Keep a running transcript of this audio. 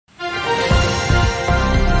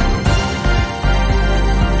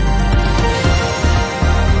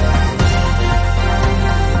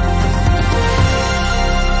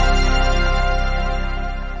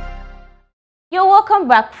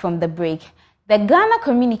back from the break. The Ghana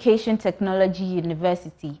Communication Technology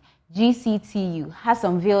University, GCTU, has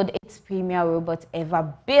unveiled its premier robot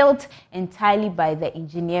ever, built entirely by the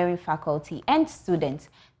engineering faculty and students.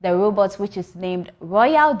 The robot, which is named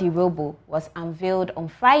Royal the Robo, was unveiled on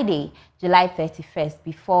Friday, July 31st,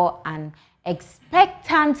 before an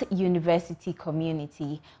expectant university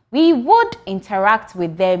community. We would interact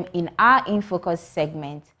with them in our InFocus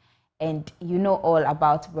segment, and you know all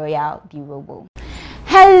about Royal the Robo.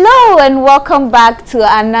 Hello and welcome back to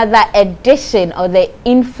another edition of the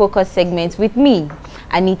InFocus segment with me,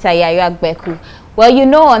 Anita Yayo-Agbeku. Well, you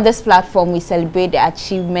know, on this platform we celebrate the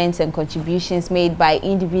achievements and contributions made by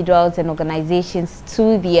individuals and organizations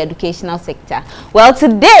to the educational sector. Well,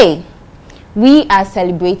 today we are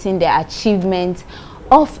celebrating the achievement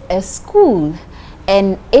of a school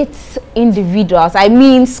and its individuals, I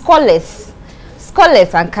mean scholars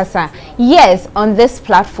and Kasa, yes, on this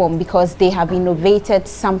platform, because they have innovated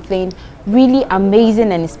something really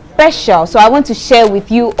amazing and special. So I want to share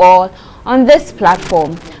with you all on this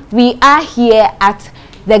platform. We are here at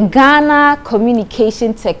the Ghana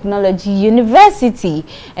Communication Technology University,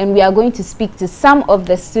 and we are going to speak to some of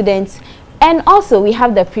the students, and also we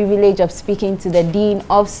have the privilege of speaking to the Dean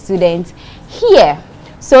of Students here.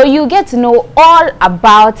 So you get to know all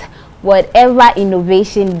about whatever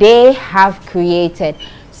innovation they have created.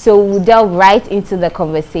 So we'll delve right into the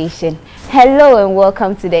conversation. Hello and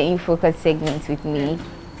welcome to the InFocus segment with me.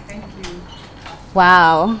 Thank you.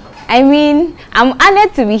 Wow. I mean, I'm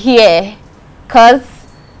honored to be here because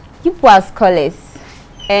you are scholars.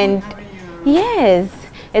 And yes,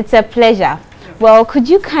 it's a pleasure. Well, could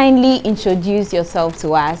you kindly introduce yourself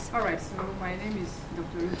to us? All right, so my name is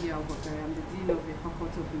Dr. Ruby Albokari. I'm the Dean of the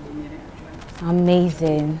Faculty of Engineering.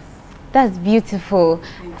 Amazing. That's beautiful.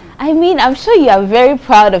 I mean, I'm sure you are very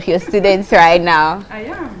proud of your students right now. I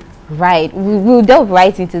am. Right. We'll delve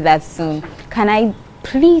right into that soon. Can I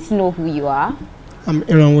please know who you are? I'm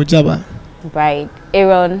Aaron Jabba. Right.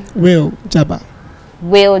 Aaron? Will Jabba.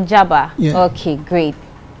 Will Jabba. Yeah. Okay, great.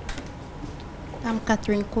 I'm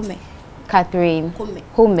Catherine Kume. Catherine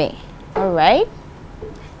Kume. All right.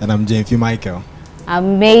 And I'm James Michael.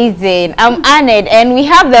 Amazing. I'm honored, and we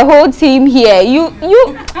have the whole team here. You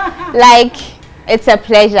like, it's a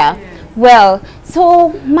pleasure. Yeah. Well,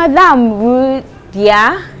 so Madam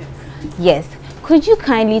Rudia, yes, could you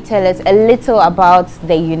kindly tell us a little about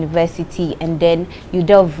the university, and then you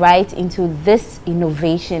delve right into this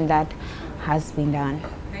innovation that has been done?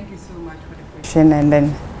 Thank you so much for the question, and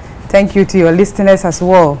then thank you to your listeners as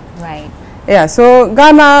well. Right. Yeah, so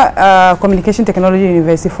Ghana Communication Technology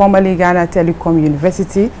University, formerly Ghana Telecom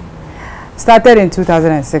University, started in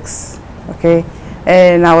 2006, okay?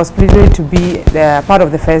 And I was privileged to be part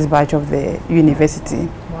of the first batch of the university.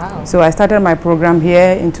 Wow. So I started my program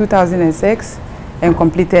here in 2006 and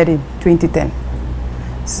completed in 2010.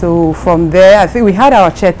 So from there, I think we had our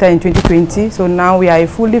charter in 2020, so now we are a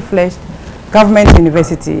fully fledged government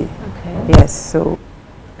university. Okay. Yes, so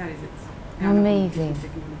that is it. Amazing.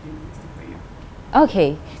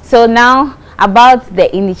 Okay, so now about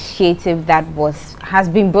the initiative that has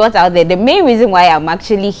been brought out there, the main reason why I'm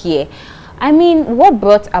actually here. I mean, what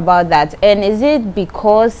brought about that? And is it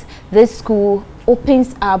because this school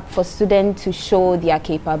opens up for students to show their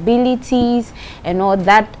capabilities and all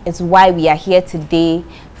that is why we are here today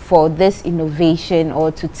for this innovation,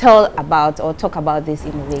 or to tell about or talk about this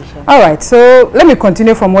innovation? All right, so let me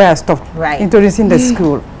continue from where I stopped, right, introducing the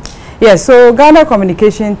school. Yes, so Ghana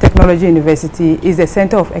Communication Technology University is a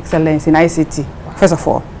center of excellence in ICT, first of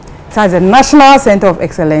all. It has a national center of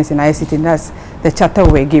excellence in ICT, and that's the charter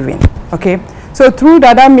we're giving, okay? So through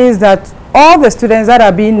that, that means that all the students that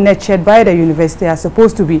are being nurtured by the university are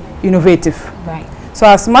supposed to be innovative. Right. So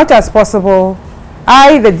as much as possible,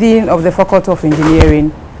 I, the Dean of the Faculty of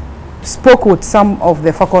Engineering, spoke with some of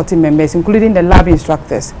the faculty members, including the lab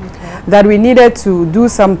instructors, okay, that we needed to do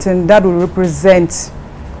something that will represent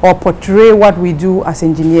or portray what we do as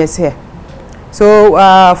engineers here. So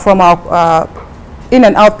from our in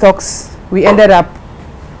and out talks, we ended up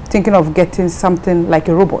thinking of getting something like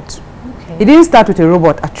a robot. Okay. It didn't start with a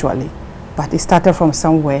robot actually, but it started from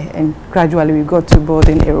somewhere, and gradually we got to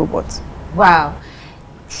building a robot. Wow.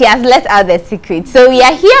 She has let out the secret. So we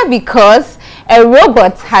are here because a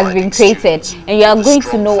robot has been created, and you are going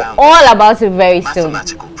to know all about it very soon.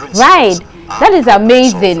 Right. That is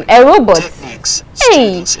amazing. A robot.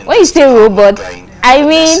 Hey, when you say robot, I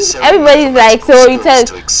mean, everybody's like, so you tell,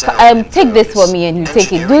 take this for me, and you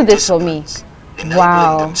take it. Do this for me.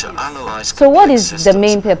 Wow. So what is the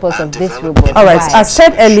main purpose of this robot? All right, as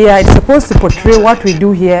said earlier, it's supposed to portray what we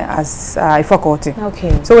do here as a faculty.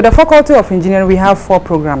 Okay. So with the Faculty of Engineering, we have 4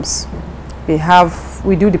 programs. We have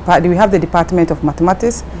the Department of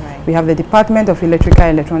Mathematics. Right. We have the Department of Electrical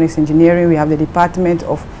and Electronics Engineering. We have the Department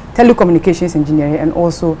of Telecommunications Engineering, and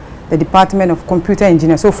also the Department of Computer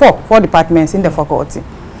Engineering. So four departments in the faculty.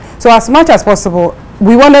 So as much as possible,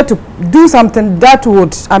 we wanted to do something that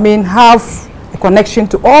would, have a connection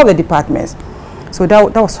to all the departments. So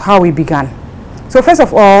that was how we began. So first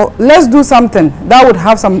of all, let's do something that would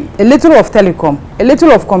have a little of telecom, a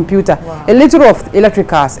little of computer, a little of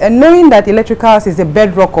electricals. And knowing that electricals is the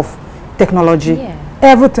bedrock of technology,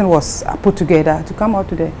 everything was put together to come out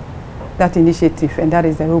to that initiative, and that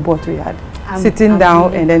is the robot we had. Sitting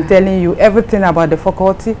down and then telling you everything about the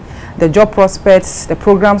faculty, the job prospects, the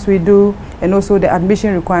programs we do, and also the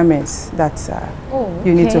admission requirements that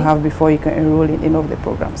you need to have before you can enroll in any of the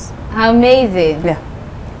programs. Amazing. Yeah.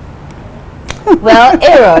 Well,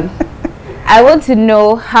 Aaron, I want to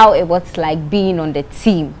know how it was like being on the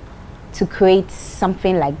team to create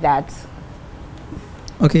something like that.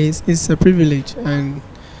 Okay, it's a privilege, and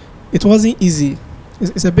it wasn't easy.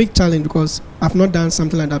 It's a big challenge because I've not done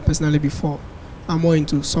something like that personally before. I'm more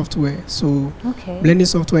into software, so blending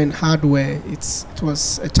software and hardware, it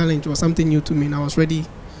was a challenge. It was something new to me, and I was ready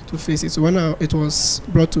to face it. So when it was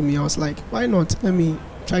brought to me, I was like, why not? Let me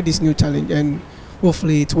try this new challenge, and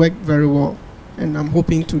hopefully it worked very well, and I'm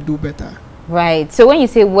hoping to do better. Right. So when you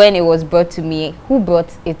say when it was brought to me, who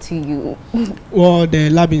brought it to you? Well, the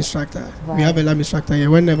lab instructor. Right. We have a lab instructor here.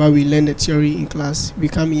 Whenever we learn the theory in class, we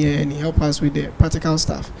come here and he helps us with the practical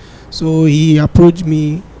stuff. So he approached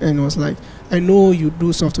me and was like, I know you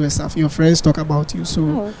do software stuff. Your friends talk about you.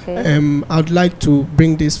 So I'd like to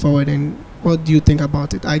bring this forward, and what do you think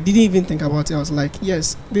about it? I didn't even think about it. I was like,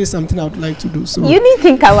 yes, this is something I would like to do. So you didn't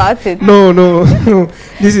think about it? No.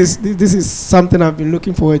 This is something I've been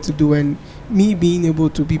looking forward to do, and me being able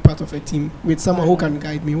to be part of a team with someone who can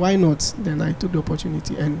guide me, why not? Then I took the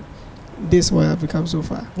opportunity, and this is what I've become so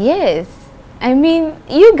far. Yes. I mean,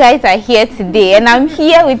 you guys are here today, and I'm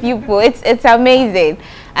here with you, boy. It's amazing.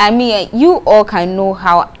 I mean, you all can know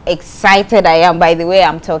how excited I am by the way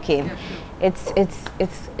I'm talking.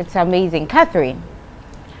 It's amazing. Catherine,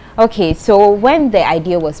 okay, so when the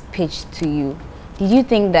idea was pitched to you, did you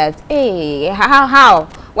think that, hey, how?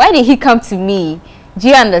 Why did he come to me? Do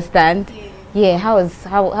you understand? Yeah,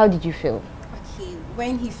 how did you feel? Okay,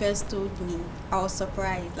 when he first told me, I was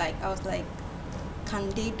surprised. Like, I was like, can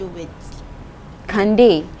they do it? Can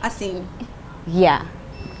they? I think. Yeah.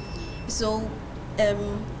 So,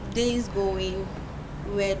 days going,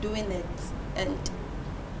 we were doing it, and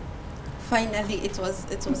finally it was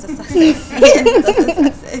a success. Yes, it was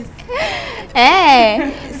a success.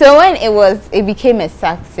 Hey, so when it became a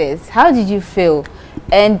success, how did you feel?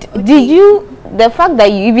 And the fact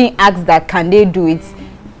that you even asked that can they do it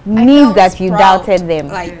means that you doubted them.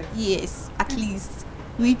 Like, yes, at least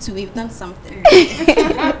we too, we've done something.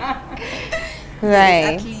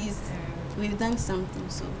 Right. Yes, at least we've done something.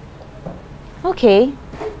 So okay,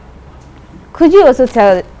 could you also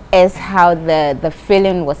tell us how the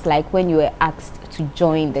feeling was like when you were asked to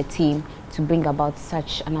join the team to bring about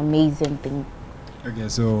such an amazing thing? Okay,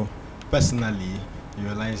 so personally, you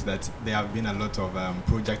realize that there have been a lot of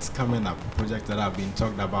projects coming up, projects that have been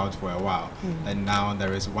talked about for a while, and now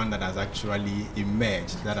there is one that has actually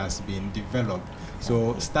emerged, that has been developed.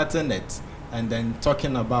 So starting it and then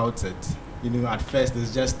talking about it, at first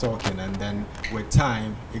it's just talking, and then with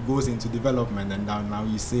time it goes into development, and now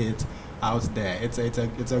you see it out there. It's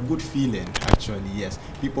a good feeling, actually. Yes,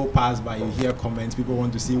 people pass by, you hear comments, people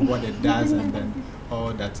want to see what it does, and then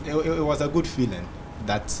all that. It was a good feeling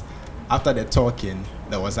that after the talking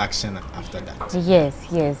there was action after that.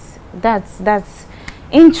 Yes, that's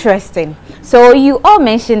interesting. So you all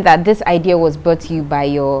mentioned that this idea was brought to you by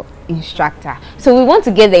your instructor. So we want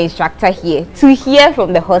to get the instructor here to hear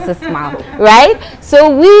from the horse's mouth, right?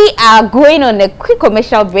 So we are going on a quick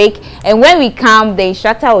commercial break, and when we come, the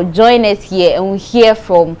instructor will join us here and we'll hear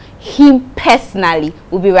from him personally.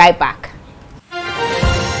 We'll be right back.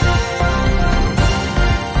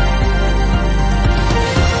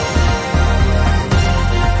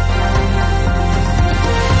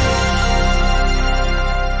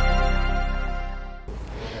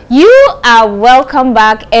 You are welcome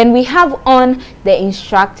back, and we have on the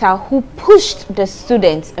instructor who pushed the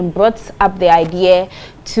students and brought up the idea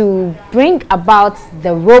to bring about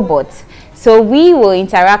the robot. So we will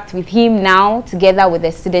interact with him now together with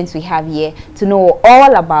the students we have here to know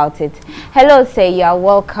all about it. Hello sir, you are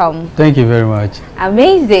welcome. Thank you very much.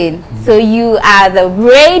 Amazing. So you are the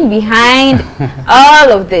brain behind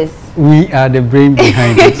all of this. We are the brain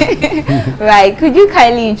behind it. Right, could you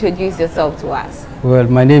kindly introduce yourself to us? Well,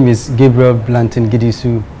 my name is Gabriel Blanton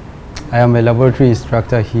Gidisu, I am a laboratory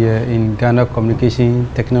instructor here in Ghana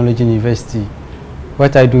Communication Technology University.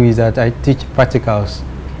 What I do is that I teach practicals.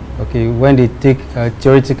 Okay, when they take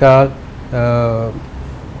theoretical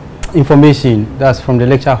information that's from the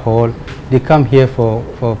lecture hall, they come here for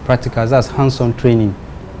practicals. That's hands-on training.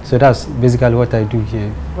 So that's basically what I do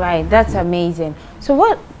here. Right, that's amazing. So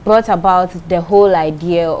what brought about the whole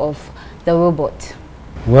idea of the robot?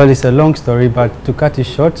 Well, it's a long story, but to cut it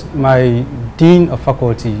short, my Dean of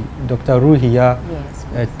Faculty, Dr. Ruhia,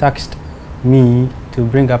 tasked me to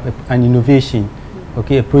bring up an innovation,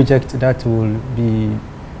 okay, a project that will be,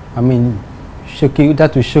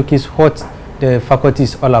 that will showcase what the faculty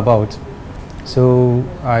is all about. So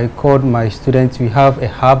I called my students. We have a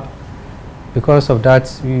hub. Because of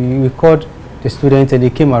that, we called the students and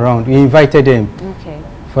they came around. We invited them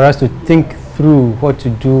for us to think through what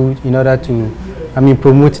to do in order to,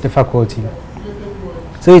 promote the faculty.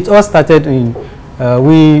 So it all started in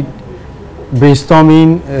we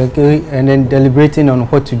brainstorming and then deliberating on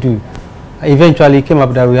what to do. Eventually it came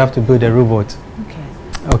up that we have to build a robot.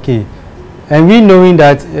 Okay. And we knowing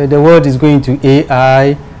that the world is going to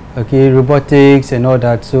AI, robotics and all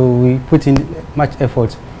that, so we put in much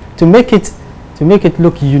effort. To make it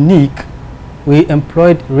look unique, we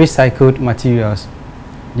employed recycled materials.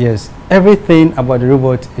 Yes, everything about the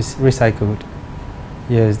robot is recycled.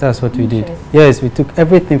 Yes, that's what we did. Yes, we took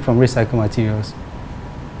everything from recycled materials,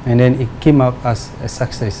 and then it came up as a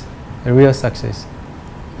success, a real success.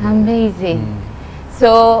 Amazing.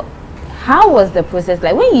 So how was the process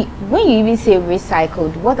like? When you even say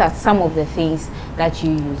recycled, what are some of the things that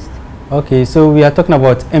you used? Okay, so we are talking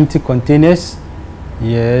about empty containers.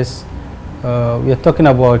 Yes. We are talking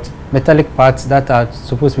about metallic parts that are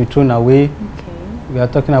supposed to be thrown away. We are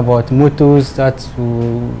talking about motors that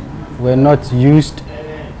were not used.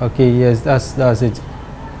 Okay, yes, that's it.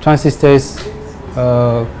 Transistors.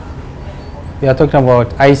 We are talking about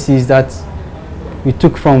ICs that we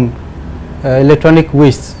took from electronic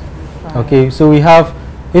waste. Okay, so we have,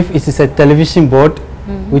 if it is a television board,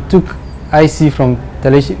 we took IC from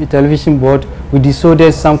television board, we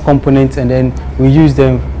desoldered some components and then we used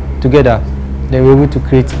them together. Then we're able to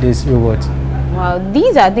create this robot. Wow,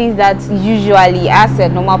 these are things that usually, as a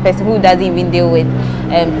normal person who doesn't even deal with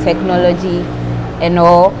technology and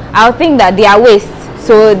all, I'll think that they are waste,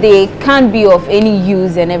 so they can't be of any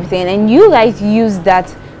use and everything. And you guys use that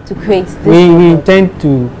to create this. We intend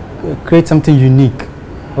to create something unique,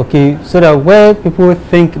 okay, so that where people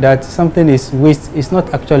think that something is waste, it's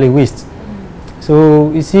not actually waste.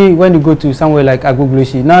 So you see, when you go to somewhere like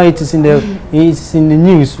Agbogloshi, now it is in the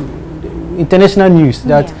news, international news,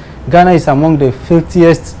 that Ghana is among the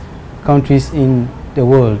filthiest countries in the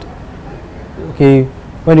world. Okay,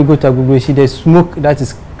 when you go to Agbogloshi, the smoke that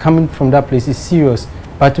is coming from that place is serious.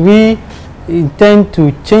 But we intend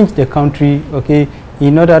to change the country, okay,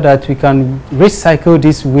 in order that we can recycle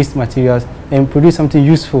these waste materials and produce something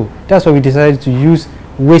useful. That's why we decided to use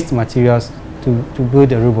waste materials to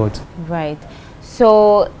build a robot. Right.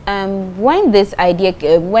 So when this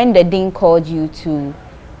idea, when the Dean called you to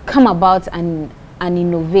come about an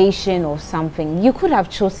innovation or something, you could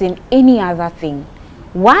have chosen any other thing.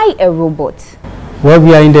 Why a robot? Well,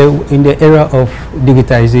 we are in the era of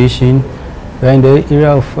digitization. We are in the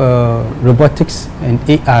era of robotics and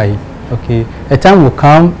AI. Okay, a time will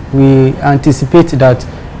come, we anticipate that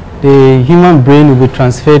the human brain will be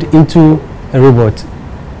transferred into a robot.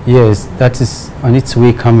 Yes, that is on its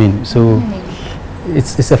way coming. So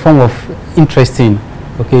it's a form of interesting,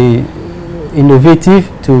 okay,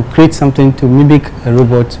 innovative to create something to mimic a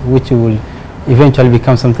robot, which will eventually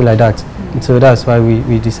become something like that. And so that's why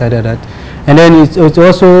we decided that. And then it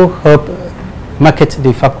also help market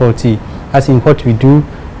the faculty, as in what we do,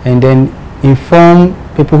 and then inform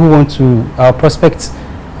people who want to, our prospects,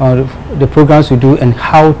 on the programs we do and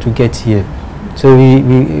how to get here. So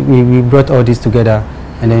we brought all this together,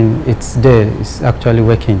 and then it's there, it's actually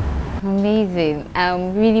working. Amazing.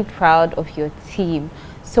 I'm really proud of your team.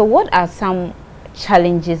 So what are some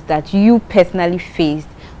challenges that you personally faced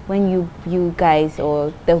when you guys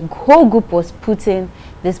or the whole group was putting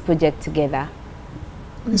this project together?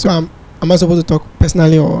 So am I supposed to talk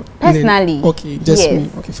personally or personally? Okay, just me.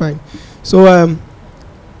 Okay, fine. So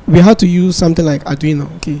we had to use something like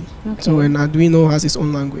Arduino. Okay. So an Arduino has its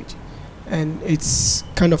own language, and it's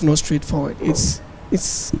kind of not straightforward.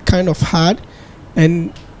 It's kind of hard,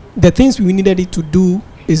 and the things we needed it to do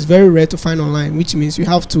is very rare to find online, which means you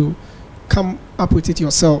have to come up with it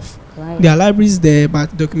yourself. Right. There are libraries there, but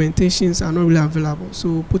documentations are not really available.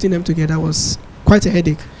 So putting them together was quite a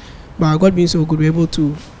headache. But God being so good, we were able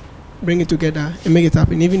to bring it together and make it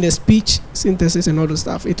happen. Even the speech synthesis and all the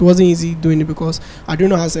stuff, it wasn't easy doing it because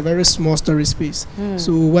Arduino has a very small storage space.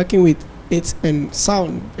 So working with it and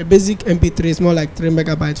sound, a basic MP3 is more like 3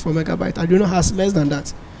 megabytes, 4 megabytes. Arduino has less than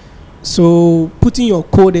that. So putting your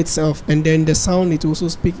code itself and then the sound it also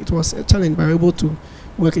speak, it was a challenge, but we were able to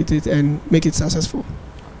work with it and make it successful.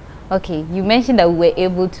 Okay, you mentioned that we were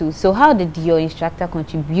able to. So how did your instructor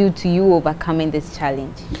contribute to you overcoming this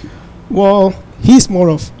challenge? Well, he's more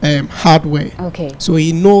of hardware. Okay. So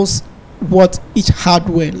he knows what each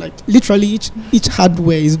hardware, like literally each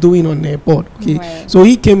hardware is doing on a board. Okay. Right. So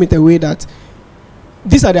he came with a way that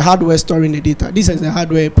these are the hardware storing the data. This is the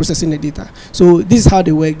hardware processing the data. So this is how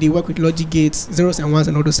they work. They work with logic gates, zeros and ones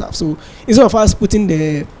and all the stuff. So instead of us putting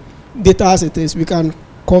the data as it is, we can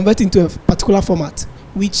convert into a particular format,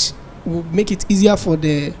 which will make it easier for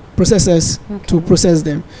the processors to process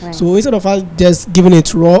them. Right. So instead of us just giving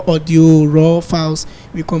it raw audio, raw files,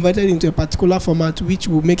 we converted it into a particular format which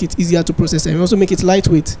will make it easier to process and also make it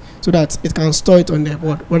lightweight so that it can store it on the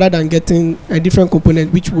board rather than getting a different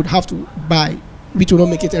component which would have to buy, which will not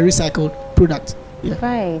make it a recycled product. Yeah.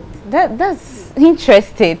 Right. That's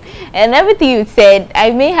interesting. And everything you said, I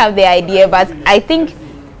may have the idea, but I think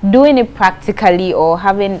doing it practically or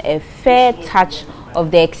having a fair touch of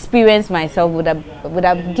the experience myself would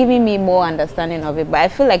have given me more understanding of it. But I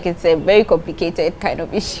feel like it's a very complicated kind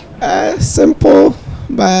of issue. Simple,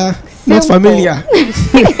 but not familiar.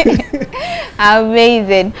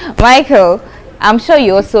 Amazing. Michael, I'm sure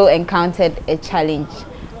you also encountered a challenge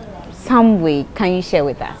some way. Can you share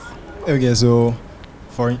with us? Okay, so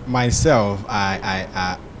for myself,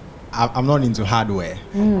 I'm not into hardware.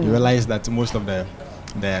 You realize that most of the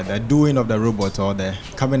doing of the robot or the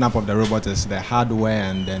coming up of the robot is the hardware,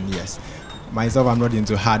 and then yes, myself, I'm not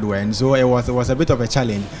into hardware, and so it was a bit of a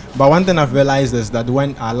challenge. But one thing I've realized is that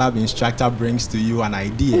when our lab instructor brings to you an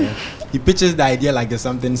idea, he pitches the idea like it's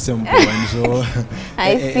something simple, and so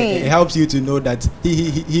it helps you to know that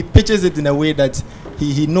he pitches it in a way that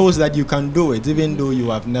he knows that you can do it, even though you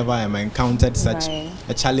have never encountered such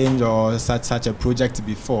a challenge or such a project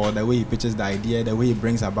before. The way he pitches the idea, the way he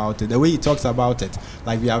brings about it, the way he talks about it,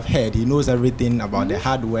 like we have heard, he knows everything about the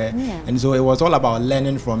hardware, and so it was all about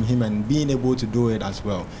learning from him and being able to do it as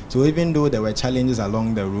well. So even though there were challenges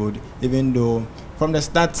along the road, even though from the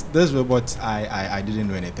start, this robot, I didn't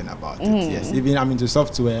know anything about it. Yes, even I'm into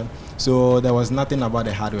software, so there was nothing about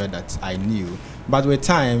the hardware that I knew. But with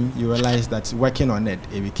time, you realize that working on it,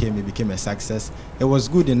 it became a success. It was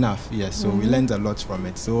good enough, yes. So we learned a lot from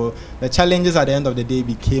it. So the challenges at the end of the day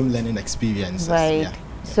became learning experiences. Right. Yeah.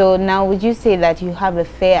 So now, would you say that you have a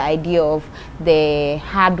fair idea of the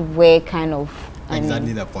hardware kind of?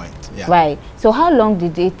 Exactly the point. Yeah. Right. So how long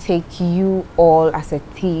did it take you all as a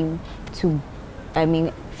team to,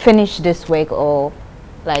 finish this work or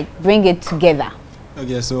like bring it together?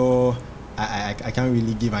 Okay, so I can't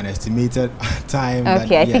really give an estimated time.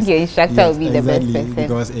 Okay, I think your instructor will be the best person.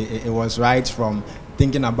 Because it was right from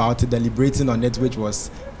thinking about it, deliberating on it, which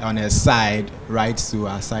was on a side, right to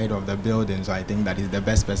a side of the building. So I think that he's the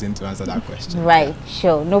best person to answer that question. Right,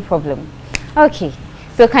 sure, no problem. Okay,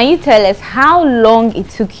 so can you tell us how long it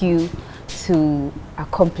took you to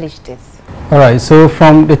accomplish this? All right, so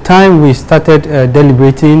from the time we started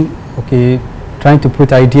deliberating, okay, trying to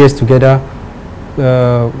put ideas together,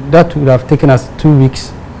 that would have taken us 2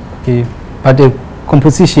 weeks, okay, but the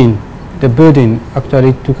composition, the building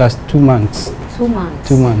actually took us 2 months. 2 months?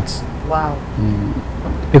 2 months. Wow.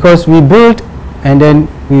 Because we build and then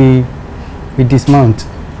we dismount.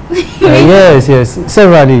 Yes,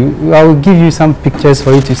 severally. I will give you some pictures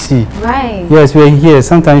for you to see. Right. Yes, we're here.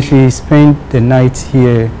 Sometimes we spend the night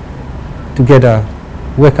here together,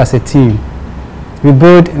 work as a team. We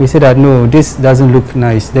build, we say that no, this doesn't look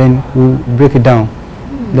nice, then we break it down,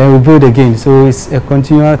 then we build again. So it's a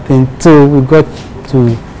continual thing till we got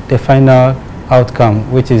to the final outcome,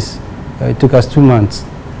 which is it took us 2 months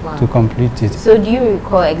to complete it. So do you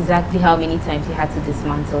recall exactly how many times you had to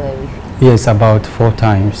dismantle everything? Yes, about 4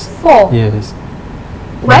 times. 4? Yes.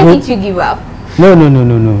 Why did you give up? No.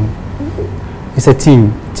 It's a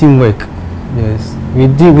teamwork. Yes,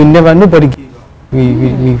 nobody gave up.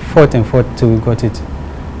 We fought and fought till we got it.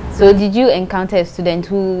 So did you encounter a student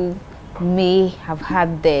who may have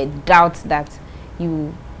had the doubt that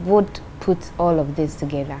you would put all of this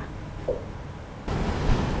together?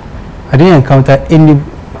 I didn't encounter any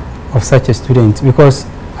of such a student because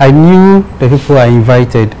I knew the people I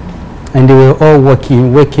invited and they were all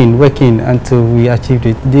working until we achieved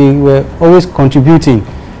it. They were always contributing,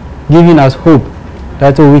 giving us hope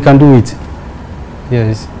that we can do it.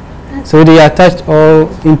 Yes. So they attached all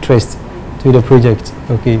interest to the project.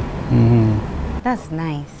 Okay. That's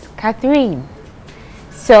nice. Catherine.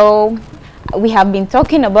 So we have been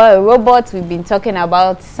talking about a robot, we've been talking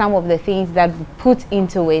about some of the things that we put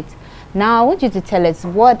into it. Now I want you to tell us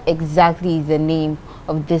what exactly is the name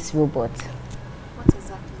of this robot. What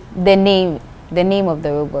exactly? The name of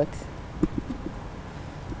the robot.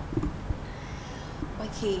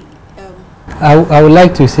 Okay. I would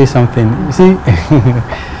like to say something. You see,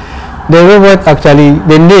 the robot actually,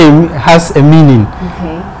 the name has a meaning.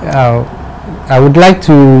 Okay. I would like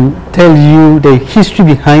to tell you the history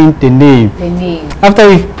behind the name. The name. After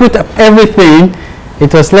we put up everything,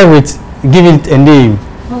 it was left with giving it a name.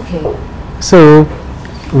 Okay. So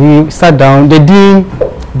we sat down. The dean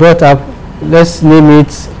brought up, let's name it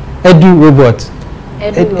Edu Robot.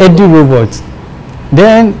 Edu Robot.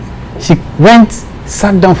 Then she went,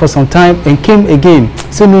 sat down for some time, and came again.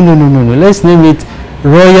 So no. Let's name it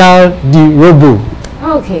Royal D Robo.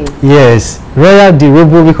 Okay. Yes, Royal D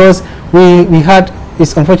Robo, because we had,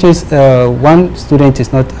 it's unfortunate one student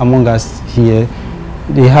is not among us here.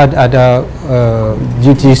 They had other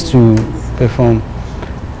duties to perform.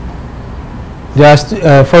 There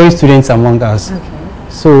are foreign students among us. Okay.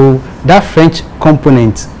 So that French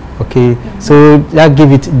component, okay, so that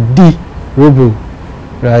give it D Robo,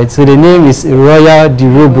 right? So the name is Royal D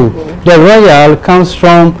Robo. The Royal comes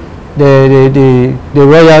from the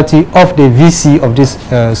royalty of the VC of this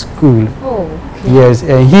school. Oh, okay. Yes,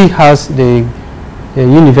 and he has the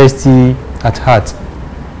university at heart.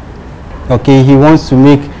 Okay, he wants to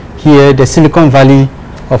make here the Silicon Valley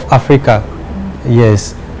of Africa.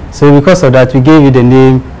 Yes. So because of that, we gave it the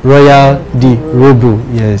name Royal D Robo.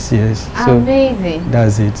 Yes. So amazing.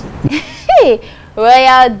 that's it. Hey,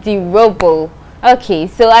 Royal D Robo. Okay,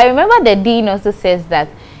 so I remember the dean also says that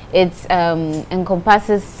it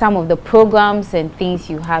encompasses some of the programs and things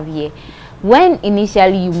you have here. When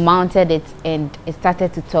initially you mounted it and it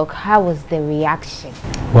started to talk, how was the reaction?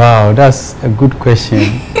 Wow, that's a good question.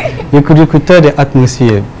 you could tell the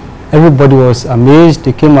atmosphere. Everybody was amazed.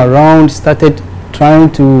 They came around, started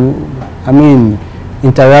trying to,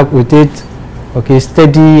 interact with it. Okay,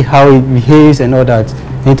 study how it behaves and all that.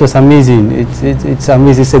 And it was amazing. It's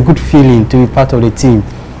amazing. It's a good feeling to be part of the team.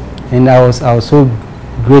 And I was so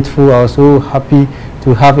grateful. I was so happy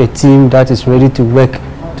to have a team that is ready to work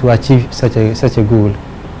to achieve such a goal.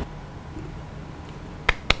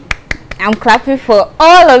 I'm clapping for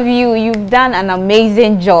all of you. You've done an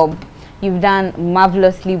amazing job. You've done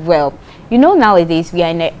marvelously well. You know, nowadays we are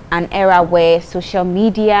in an era where social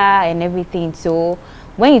media and everything. So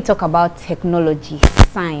when you talk about technology,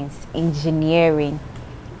 science, engineering,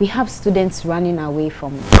 we have students running away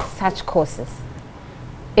from such courses.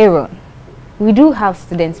 Aaron, we do have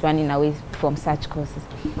students running away from such courses.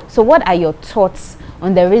 So what are your thoughts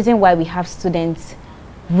on the reason why we have students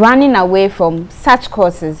running away from such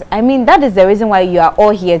courses? I mean, that is the reason why you are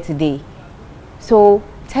all here today. So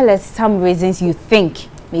tell us some reasons you think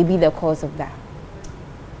may be the cause of that.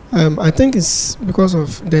 I think it's because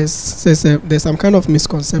of there's some kind of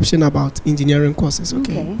misconception about engineering courses.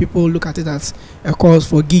 Okay, people look at it as a course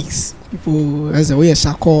for geeks. People as a way a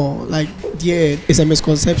shako, like, yeah, it's a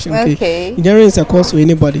misconception. Okay, engineering is a course for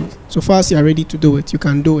anybody. So far as you are ready to do it, you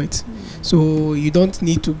can do it. So you don't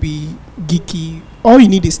need to be geeky. All you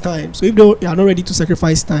need is time. So if you are not ready to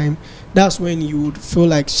sacrifice time, that's when you would feel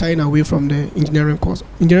like shying away from the engineering course.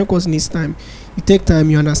 Engineering course needs time. You take time,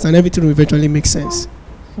 you understand, everything will eventually make sense.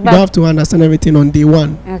 You don't have to understand everything on day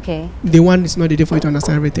one. Okay. Day one is not the day for you to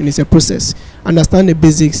understand everything. It's a process. Understand the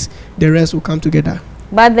basics, the rest will come together.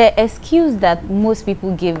 But the excuse that most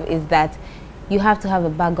people give is that you have to have a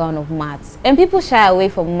background of maths. And people shy away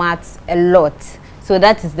from maths a lot. So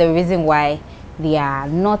that is the reason why they are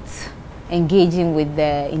not engaging with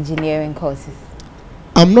the engineering courses.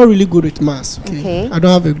 I'm not really good with maths. Okay. I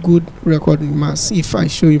don't have a good record in maths. If I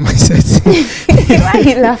show you my set. Why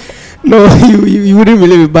you laugh? No, you wouldn't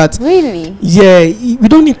believe it, but really, yeah, we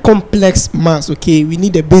don't need complex maths. Okay, we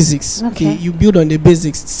need the basics. Okay, you build on the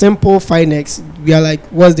basics. Simple Finex. We are like,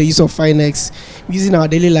 what's the use of Finex? Using our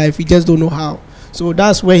daily life, we just don't know how. So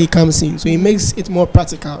that's where he comes in. So he makes it more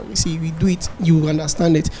practical. You see, we do it, you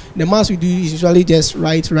understand it. The maths we do is usually just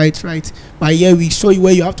write. But here we show you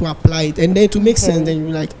where you have to apply it, and then to make sense, then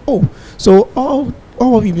you're like, oh, so all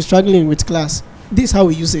of you be struggling with class. This is how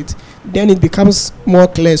we use it. Then it becomes more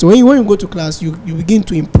clear. So when you go to class, you begin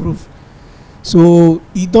to improve. So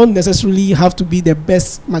you don't necessarily have to be the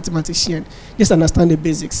best mathematician. Just understand the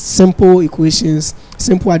basics. Simple equations,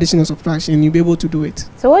 simple addition and subtraction, you'll be able to do it.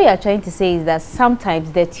 So what you're trying to say is that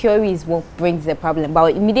sometimes the theory is what brings the problem.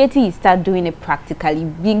 But immediately you start doing it practically,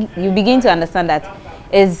 you begin to understand that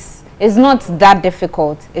it's It's not that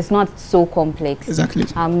difficult. It's not so complex. Exactly.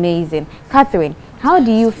 Amazing. Catherine, how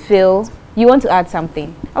do you feel? You want to add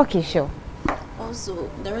something? Okay, sure. Also,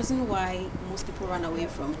 the reason why most people run away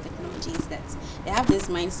from technology is that they have this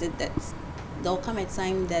mindset that there'll come a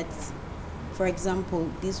time that, for example,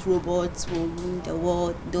 these robots will rule the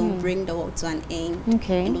world, they'll bring the world to an end,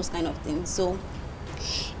 and those kind of things. So,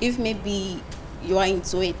 if maybe you are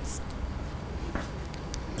into it,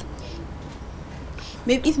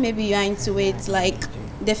 maybe you are into it, like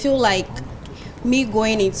they feel like me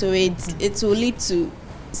going into it, it will lead to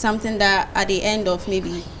something that at the end of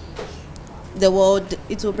maybe the world,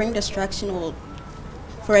 it will bring distraction. Or,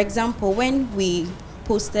 for example, when we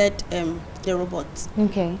posted the robot,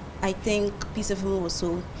 I think Piece of Him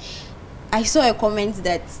also, I saw a comment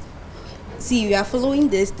that, see, we are following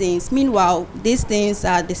these things. Meanwhile, these things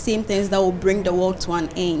are the same things that will bring the world to an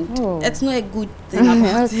end. That's not a good thing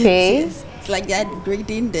about it. It's like they're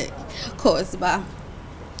degrading the cause. But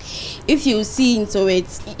if you see into it,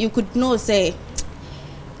 you could know, say,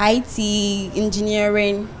 IT,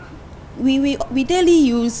 engineering, we daily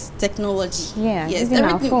use technology. Yes,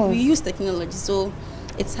 everything we use technology, so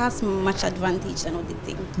it has much advantage than what they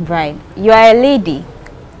think. Right. You are a lady,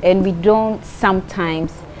 and we don't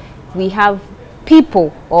sometimes, we have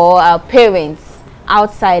people or our parents,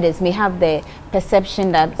 outsiders may have the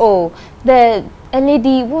perception that, oh, a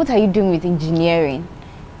lady, what are you doing with engineering?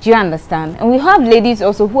 Do you understand? And we have ladies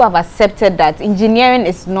also who have accepted that engineering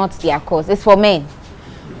is not their course, it's for men.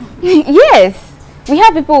 Yes, we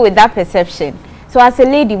have people with that perception. So as a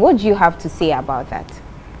lady, what do you have to say about that?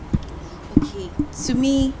 Okay, to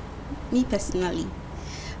me personally,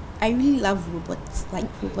 I really love robots, like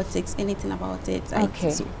robotics, anything about it.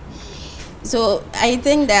 So I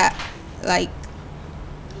think that, like,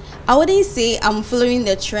 I wouldn't say I'm following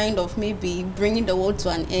the trend of maybe bringing the world to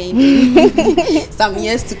an end in some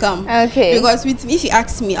years to come. Because with me, if you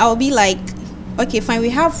ask me, I'll be like, okay, fine,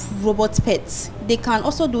 we have robot pets. They can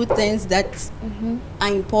also do things that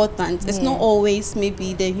are important. It's not always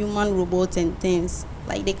maybe the human robots and things.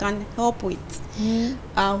 Like, they can help with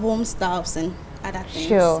our home stuffs and other things.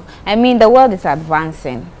 Sure. I mean, the world is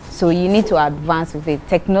advancing. So you need to advance with it.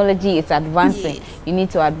 Technology is advancing. You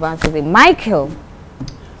need to advance with it. Michael,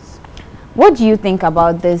 what do you think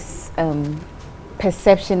about this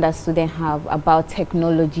perception that students have about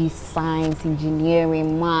technology, science,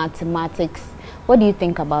 engineering, mathematics? What do you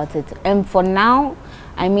think about it? And for now,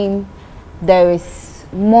 I mean, there is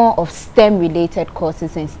more of STEM-related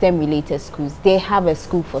courses and STEM-related schools. They have a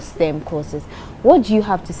school for STEM courses. What do you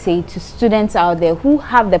have to say to students out there who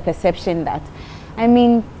have the perception that, I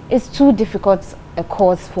mean, it's too difficult a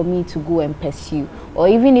course for me to go and pursue, or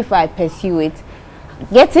even if I pursue it,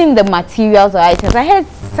 getting the materials or items, I heard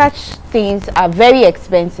such things are very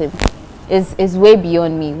expensive, is way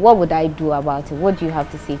beyond me. What would I do about it? What do you have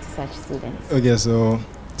to say to such students? Okay, so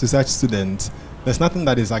to such students, there's nothing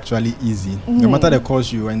that is actually easy. No matter the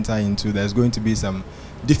course you enter into, there's going to be some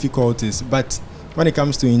difficulties. But when it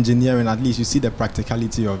comes to engineering, at least you see the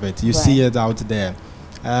practicality of it. You see it out there.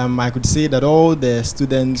 I could say that all the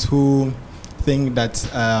students who think that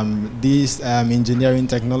this engineering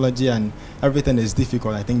technology and everything is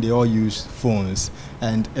difficult, I think they all use phones.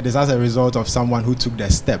 And it is as a result of someone who took the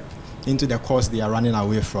step into the course they are running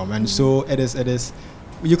away from. And so it is,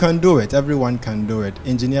 you can do it. Everyone can do it.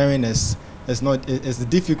 Engineering is it's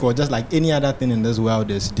difficult, just like any other thing in this world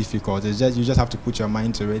is difficult. It's just, you just have to put your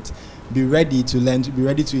mind to it, be ready to learn, be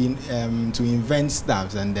ready to invent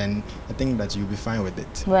stuff, and then I think that you'll be fine with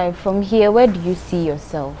it. Right. From here, where do you see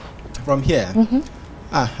yourself? From here,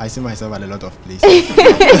 I see myself at a lot of places.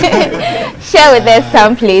 Share with us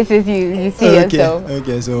some places you see yourself.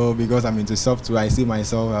 Okay, so because I'm into software, I see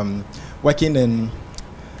myself working in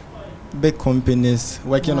big companies,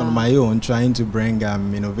 working on my own, trying to bring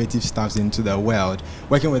innovative stuff into the world,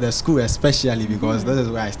 working with the school especially, because this is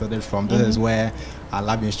where I started from. This is where our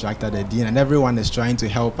lab instructor, the dean, and everyone is trying to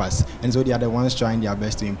help us, and so they are the ones trying their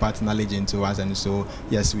best to impart knowledge into us. And so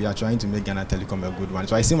yes, we are trying to make Ghana Telecom a good one.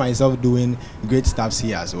 So I see myself doing great stuff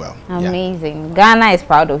here as well. Amazing. Ghana is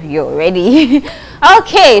proud of you already.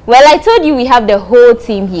 Okay, well, I told you we have the whole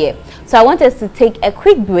team here. So I want us to take a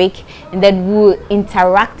quick break, and then we'll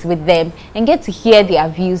interact with them and get to hear their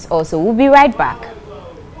views also. We'll be right back.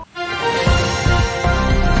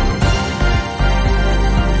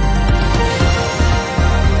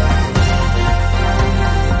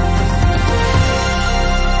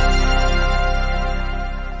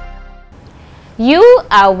 You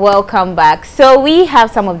are welcome back. So we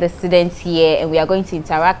have some of the students here, and we are going to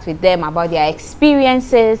interact with them about their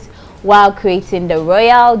experiences while creating the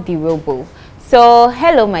Royal Dirobo. So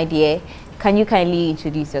hello, my dear. Can you kindly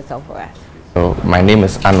introduce yourself for us? So my name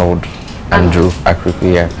is Arnold Andrew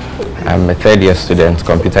Akrikuye. I'm a third-year student,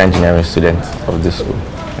 computer engineering student of this school.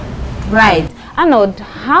 Right. Arnold,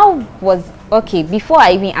 before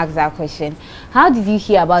I even ask that question, how did you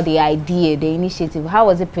hear about the idea, the initiative? How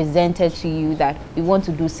was it presented to you that you want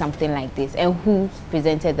to do something like this? And who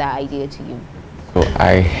presented that idea to you? So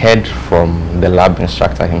I heard from the lab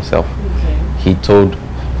instructor himself. Okay. He told,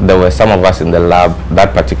 there were some of us in the lab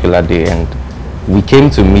that particular day, and we came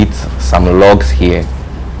to meet some logs here.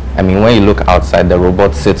 I mean, when you look outside, the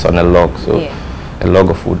robot sits on a log, so a log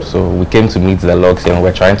of wood. So we came to meet the logs here, and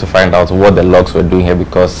we're trying to find out what the logs were doing here,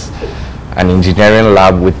 because an engineering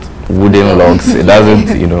lab with wooden logs, it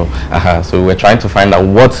doesn't, you know. So we're trying to find out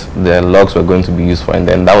what the logs were going to be used for, and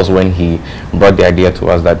then that was when he brought the idea to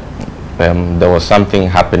us that there was something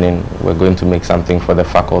happening. We're going to make something for the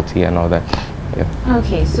faculty and all that. Yeah.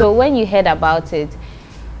 Okay, so when you heard about it,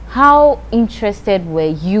 how interested were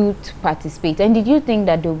you to participate? And did you think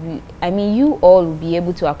that you all will be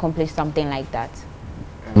able to accomplish something like that?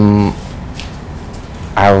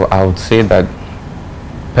 I would say that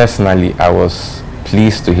personally I was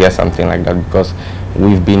pleased to hear something like that, because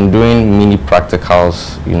we've been doing mini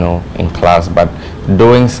practicals, you know, in class, but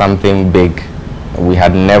doing something big we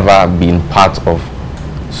had never been part of.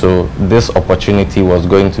 So this opportunity was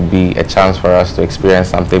going to be a chance for us to experience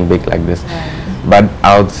something big like this. But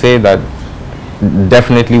I would say that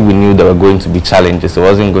definitely we knew there were going to be challenges. It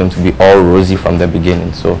wasn't going to be all rosy from the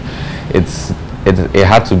beginning. So it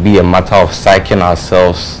had to be a matter of psyching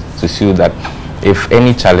ourselves to see that if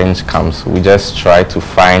any challenge comes, we just try to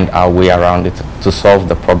find our way around it to solve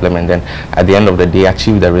the problem, and then at the end of the day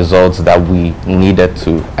achieve the results that we needed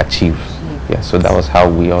to achieve. Yeah, so that was how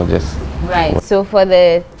we all just... Right, so for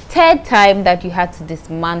the third time that you had to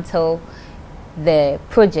dismantle the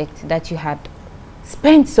project that you had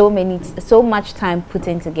spent so much time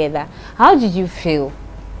putting together, how did you feel?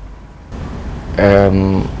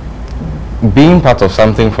 Being part of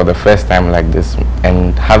something for the first time like this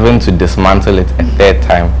and having to dismantle it a third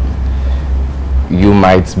time, you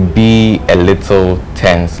might be a little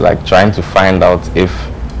tense, like trying to find out if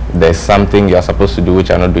there's something you're supposed to do which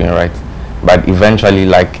you're not doing right. But eventually,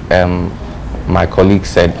 like my colleague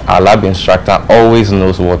said, our lab instructor always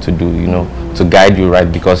knows what to do, you know, to guide you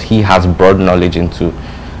right, because he has broad knowledge into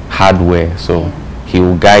hardware. So he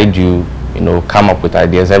will guide you, you know, come up with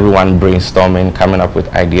ideas, everyone brainstorming, coming up with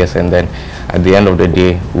ideas, and then at the end of the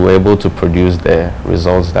day, we were able to produce the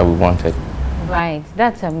results that we wanted. Right,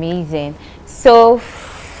 that's amazing. So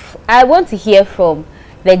I want to hear from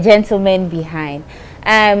the gentleman behind.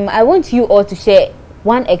 I want you all to share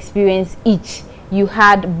one experience each you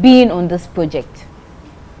had being on this project.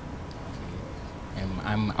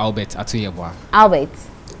 I'm Albert Atuyebwa. Albert,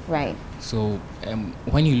 right. So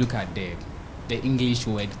when you look at the English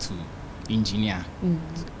word to engineer,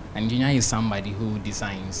 engineer is somebody who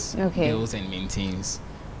designs, builds and maintains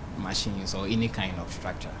machines or any kind of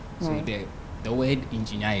structure. Right. So the word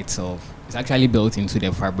engineer itself is actually built into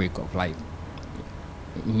the fabric of life.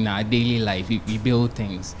 In our daily life, we build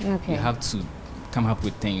things. We have to come up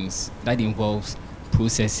with things that involves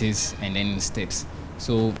processes and then steps.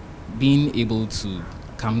 So being able to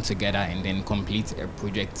come together and then complete a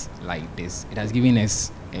project like this, it has given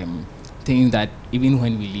us things that even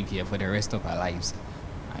when we live here for the rest of our lives,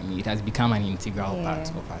 I mean, it has become an integral part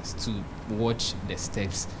of us to watch the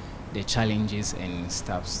steps, the challenges and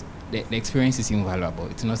stuffs. The experience is invaluable.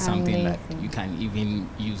 It's not something that you can even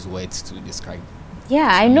use words to describe. Yeah,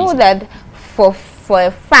 I know that for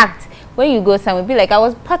a fact, when you go somewhere, be like, I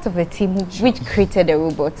was part of a team which created a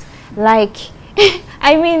robot. Like,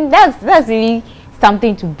 I mean, that's really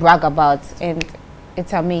something to brag about, and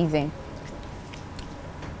it's amazing.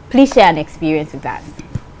 Please share an experience with us.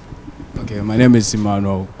 Okay, my name is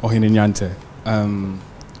Emmanuel Ohininyante.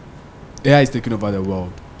 AI is taking over the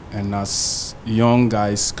world, and as young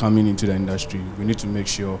guys coming into the industry, we need to make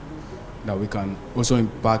sure that we can also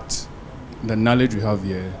impact the knowledge we have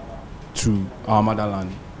here to our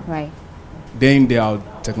motherland. Right. Day in, day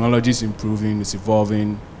out, technology is improving, it's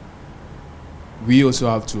evolving. We also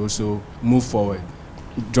have to move forward,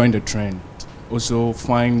 join the trend, also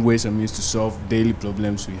find ways and means to solve daily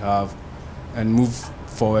problems we have and move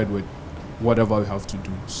forward with whatever we have to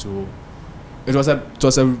do. So it was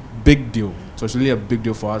a big deal. It was really a big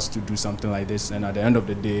deal for us to do something like this, and at the end of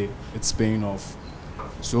the day, it's paying off.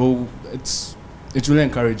 So it's really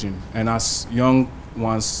encouraging, and as young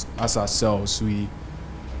ones as ourselves,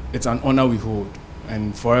 it's an honor we hold,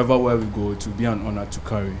 and forever where we go, it will be an honor to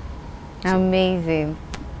carry. So. Amazing.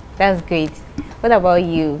 That's great. What about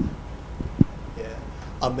you? Yeah,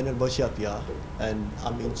 I'm Benel Boshiapia, and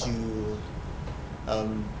I'm into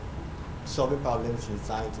solving problems in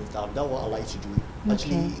science and stuff. That's what I like to do.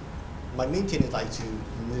 Actually, my main thing is like to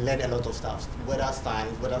learn a lot of stuff, whether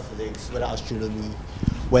science, whether physics, whether astronomy,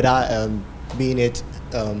 whether being it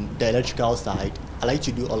the electrical side. I like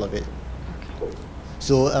to do all of it.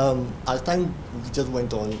 So as time just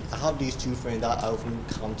went on, I have these two friends that I often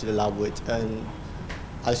come to the lab with, and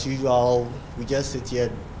as usual, we just sit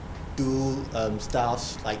here, do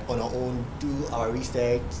stuff like on our own, do our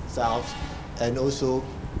research stuff, and also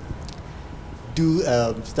do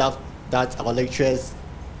stuff that our lecturers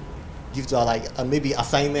give to our, like maybe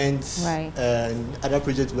assignments and other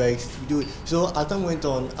project works. We do it. So as time went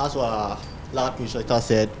on, as our lab instructor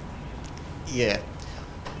said,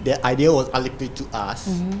 the idea was allocated to us.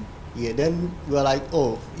 Then we were like,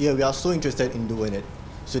 oh yeah, we are so interested in doing it.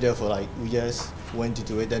 So therefore, like, we just went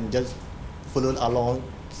into it and just followed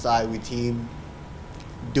alongside with him,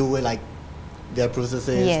 doing like their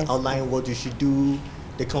processes, outlining what we should do,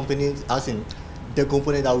 the components, as in the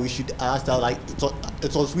component that we should ask. Like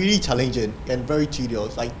it was really challenging and very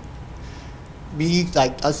tedious. Like me,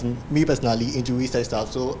 like as in me personally, into research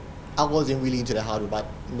stuff. So I wasn't really into the hardware, but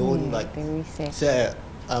knowing like so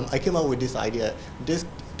I came up with this idea. This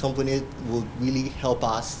company will really help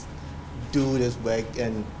us do this work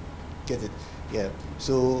and get it.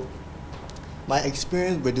 So my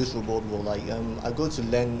experience with this robot was like I got to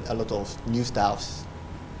learn a lot of new stuff.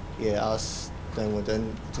 As time went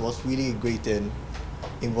on, it was really great in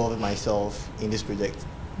involving myself in this project.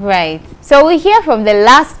 Right. So we hear from the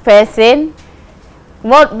last person.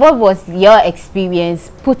 What was your experience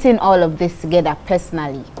putting all of this together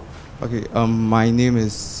personally? Okay, my name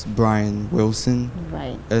is Brian Wilson.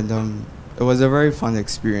 Right. And it was a very fun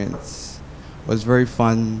experience. It was very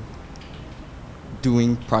fun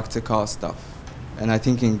doing practical stuff. And I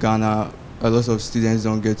think in Ghana, a lot of students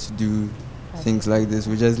don't get to do things like this.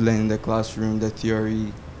 We just learn in the classroom, the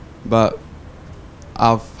theory. But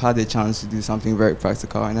I've had a chance to do something very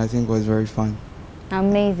practical, and I think it was very fun.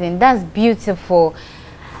 Amazing. That's beautiful.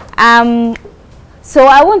 So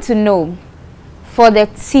I want to know, for the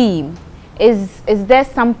team, is there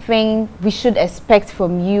something we should expect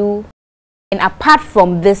from you? And apart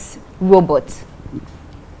from this robot,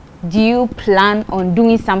 do you plan on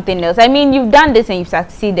doing something else? I mean, you've done this and you've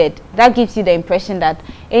succeeded. That gives you the impression that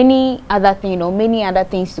any other thing, many other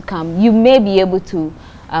things to come, you may be able to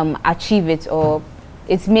achieve it, or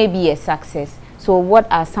it may be a success. So what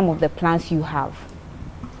are some of the plans you have?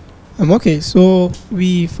 Okay, so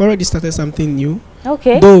we've already started something new.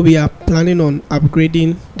 Okay. Though we are planning on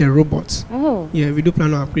upgrading the robots. Oh. Yeah, we do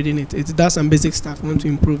plan on upgrading it. It does some basic stuff. We want to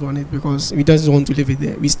improve on it because we just want to leave it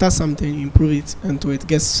there. We start something, improve it, until it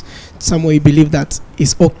gets somewhere you believe that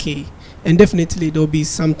it's okay. And definitely there will be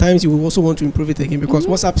sometimes you will also want to improve it again, because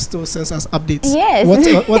WhatsApp still sends us updates. Yes.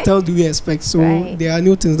 What else do we expect? So there are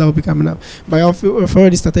new things that will be coming up. But I've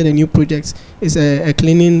already started a new project. It's a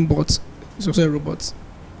cleaning bot. It's also a robot.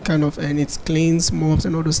 Kind of, and it cleans, mops,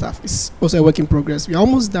 and all those stuff. It's also a work in progress. We're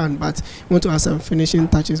almost done, but we want to have some finishing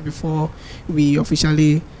touches before we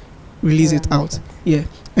officially release it out.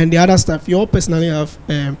 And the other stuff, you all personally have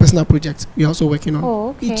personal projects we're also working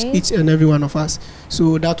on. Each and every one of us.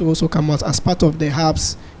 So that will also come out as part of the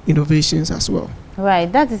hub's innovations as well.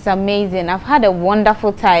 Right, that is amazing. I've had a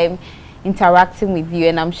wonderful time interacting with you,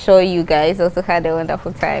 and I'm sure you guys also had a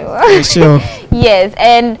wonderful time. Sure. Yes,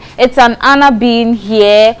 and it's an honor being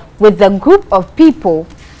here with a group of people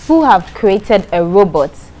who have created a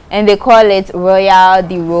robot, and they call it Royal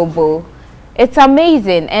the Robo. It's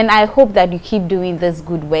amazing, and I hope that you keep doing this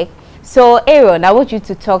good work. So Aaron, I want you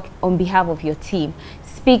to talk on behalf of your team.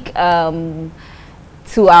 Speak to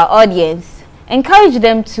our audience, encourage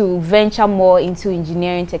them to venture more into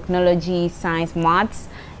engineering, technology, science, maths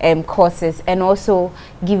courses, and also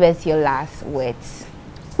give us your last words.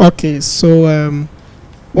 Okay, so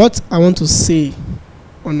what I want to say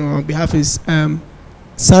on our behalf is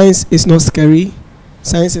science is not scary,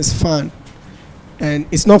 science is fun, and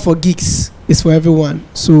it's not for geeks, it's for everyone.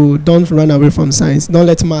 So don't run away from science. Don't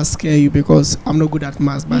let maths scare you, because I'm not good at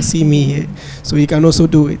maths, but see me here, so you can also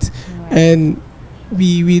do it. And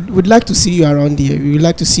we would like to see you around here. We would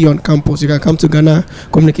like to see you on campus. You can come to Ghana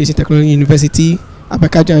Communication Technology University,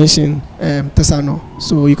 Abeka Junction, Tesano.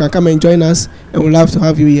 So you can come and join us, and we'd love to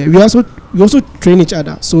have you here. We also train each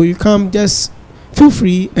other. So you come, just feel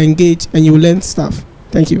free, engage, and you will learn stuff.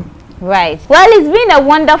 Thank you. Right. Well, it's been a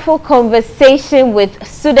wonderful conversation with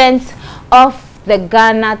students of the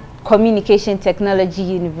Ghana Communication Technology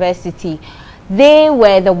University. They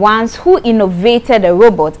were the ones who innovated a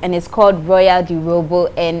robot, and it's called Royal the Robo,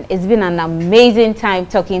 and it's been an amazing time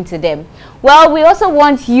talking to them. Well, we also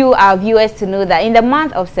want you, our viewers, to know that in the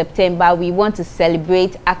month of September, we want to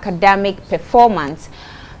celebrate academic performance.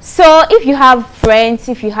 So if you have friends,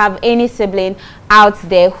 if you have any sibling out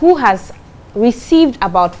there who has received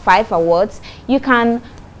about 5 awards, you can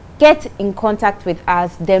get in contact with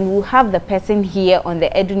us. Then we'll have the person here on the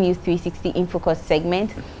Edu News 360 Infocus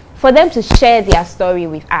segment for them to share their story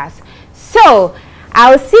with us. So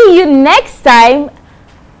I'll see you next time,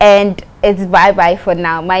 and it's bye-bye for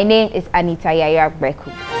now. My name is Anita Yaya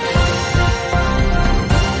Breku.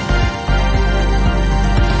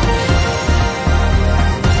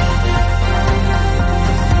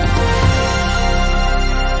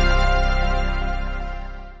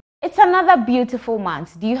 It's another beautiful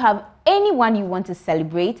month. Do you have anyone you want to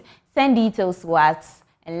celebrate? Send details to us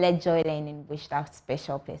and let Joy Learning wish that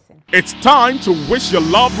special person. It's time to wish your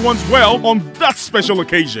loved ones well on that special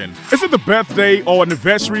occasion. Is it the birthday or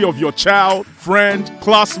anniversary of your child, friend,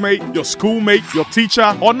 classmate, your schoolmate, your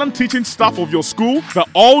teacher, or non-teaching staff of your school? The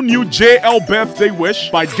all-new JL Birthday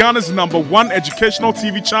Wish by Ghana's #1 educational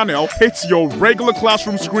TV channel hits your regular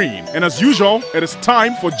classroom screen. And as usual, it is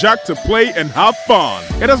time for Jack to play and have fun.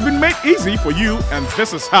 It has been made easy for you, and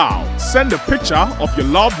this is how. Send a picture of your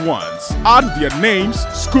loved ones. Add their names,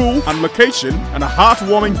 school, and location, and a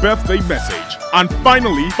heartwarming birthday message. And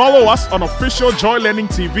finally, follow us on official Joy Learning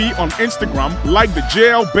TV on Instagram, like the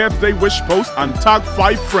JL Birthday Wish post, and tag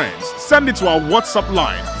 5 friends. Send it to our WhatsApp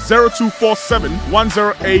line 0247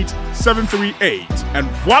 108 738. And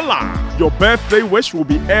voila! Your birthday wish will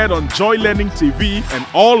be aired on Joy Learning TV and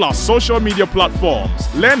all our social media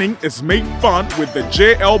platforms. Learning is made fun with the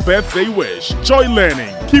JL Birthday Wish. Joy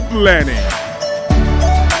Learning. Keep learning.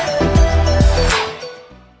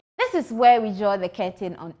 This is where we draw the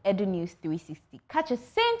curtain on Edu News 360. Catch us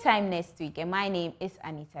same time next week, and my name is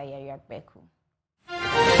Anita Yaya Breku.